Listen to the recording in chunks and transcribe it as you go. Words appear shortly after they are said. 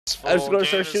I was gonna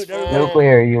start shooting everybody.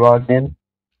 Nuclear, you logged in?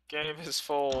 Game is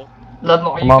full.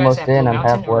 Ludmo, are you I'm guys almost at in, Blue I'm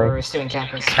Mountain halfway. or still in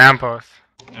campus? Campus.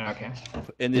 Okay.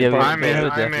 In the Yeah,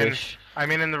 apartment building.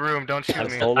 I'm in the room. Don't shoot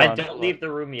me. Hold I on, don't hold leave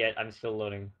the room yet. I'm still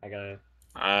loading. I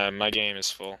gotta. My game is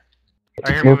full.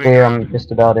 I hear moving Nuclear, around. I'm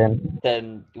just about in.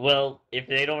 Then, well, if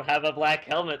they don't have a black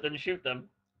helmet, then shoot them.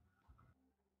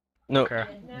 No. Okay.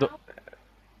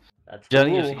 That's the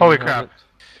Johnny, rule. Holy crap!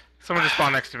 Someone just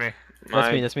spawned next to me.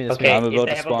 That's me. That's me. That's Okay, me. I'm if about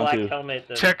they to have a spawn black too. helmet,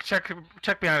 then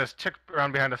Check behind us. Check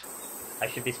around behind us. I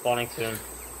should be spawning soon.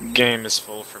 Game is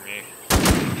full for me.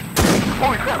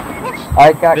 Holy crap!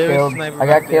 I got There's killed. sniper I got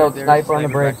back there, killed. there's Sniper on the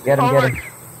sniper bridge. back Get him, Oh get my-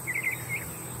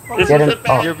 him. This Get is him. a bad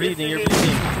Oh, decision. You're bleeding. You're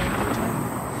bleeding.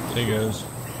 There he goes.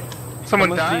 Someone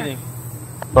Someone's died? bleeding.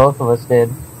 both of us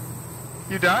did.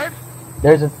 You died?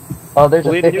 There's a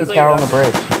 50 tower on the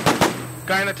bridge.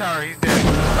 Guy in the tower. He's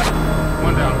dead.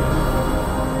 One down.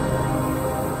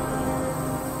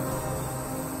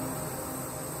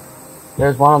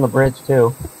 There's one on the bridge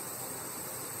too.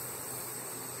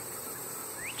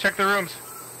 Check the rooms.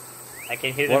 I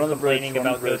can hear One them on the bridge, complaining one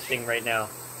on about the bridge. ghosting right now.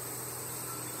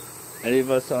 Any of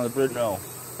us on the bridge? No.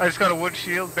 I just got a wood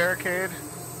shield barricade.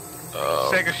 Oh,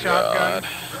 Take a shotgun.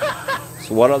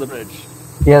 So what on the bridge?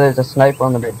 Yeah, there's a sniper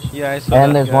on the bridge. Yeah, I saw And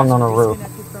that, there's guys. one on the roof.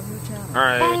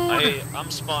 Alright, I'm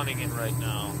spawning in right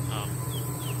now.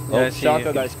 Yeah, I Oh, see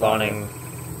shotgun you. guy spawning.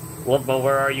 Ludmo,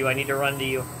 where are you? I need to run to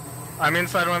you. I'm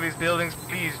inside one of these buildings.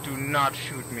 Please do not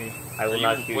shoot me. I will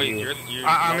not shoot wait, you. you're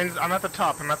I'm at the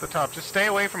top. I'm at the top. Just stay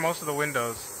away from most of the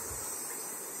windows.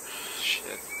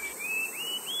 Shit.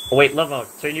 Oh wait, Ludmo,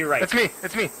 turn to your right. It's me.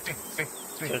 It's me.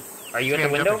 It's me. Are you It's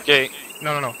at me, the I'm window? jumping. Okay.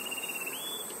 No.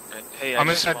 Hey, I'm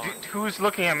in, just spawned. who's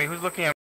looking at me? Who's looking at me?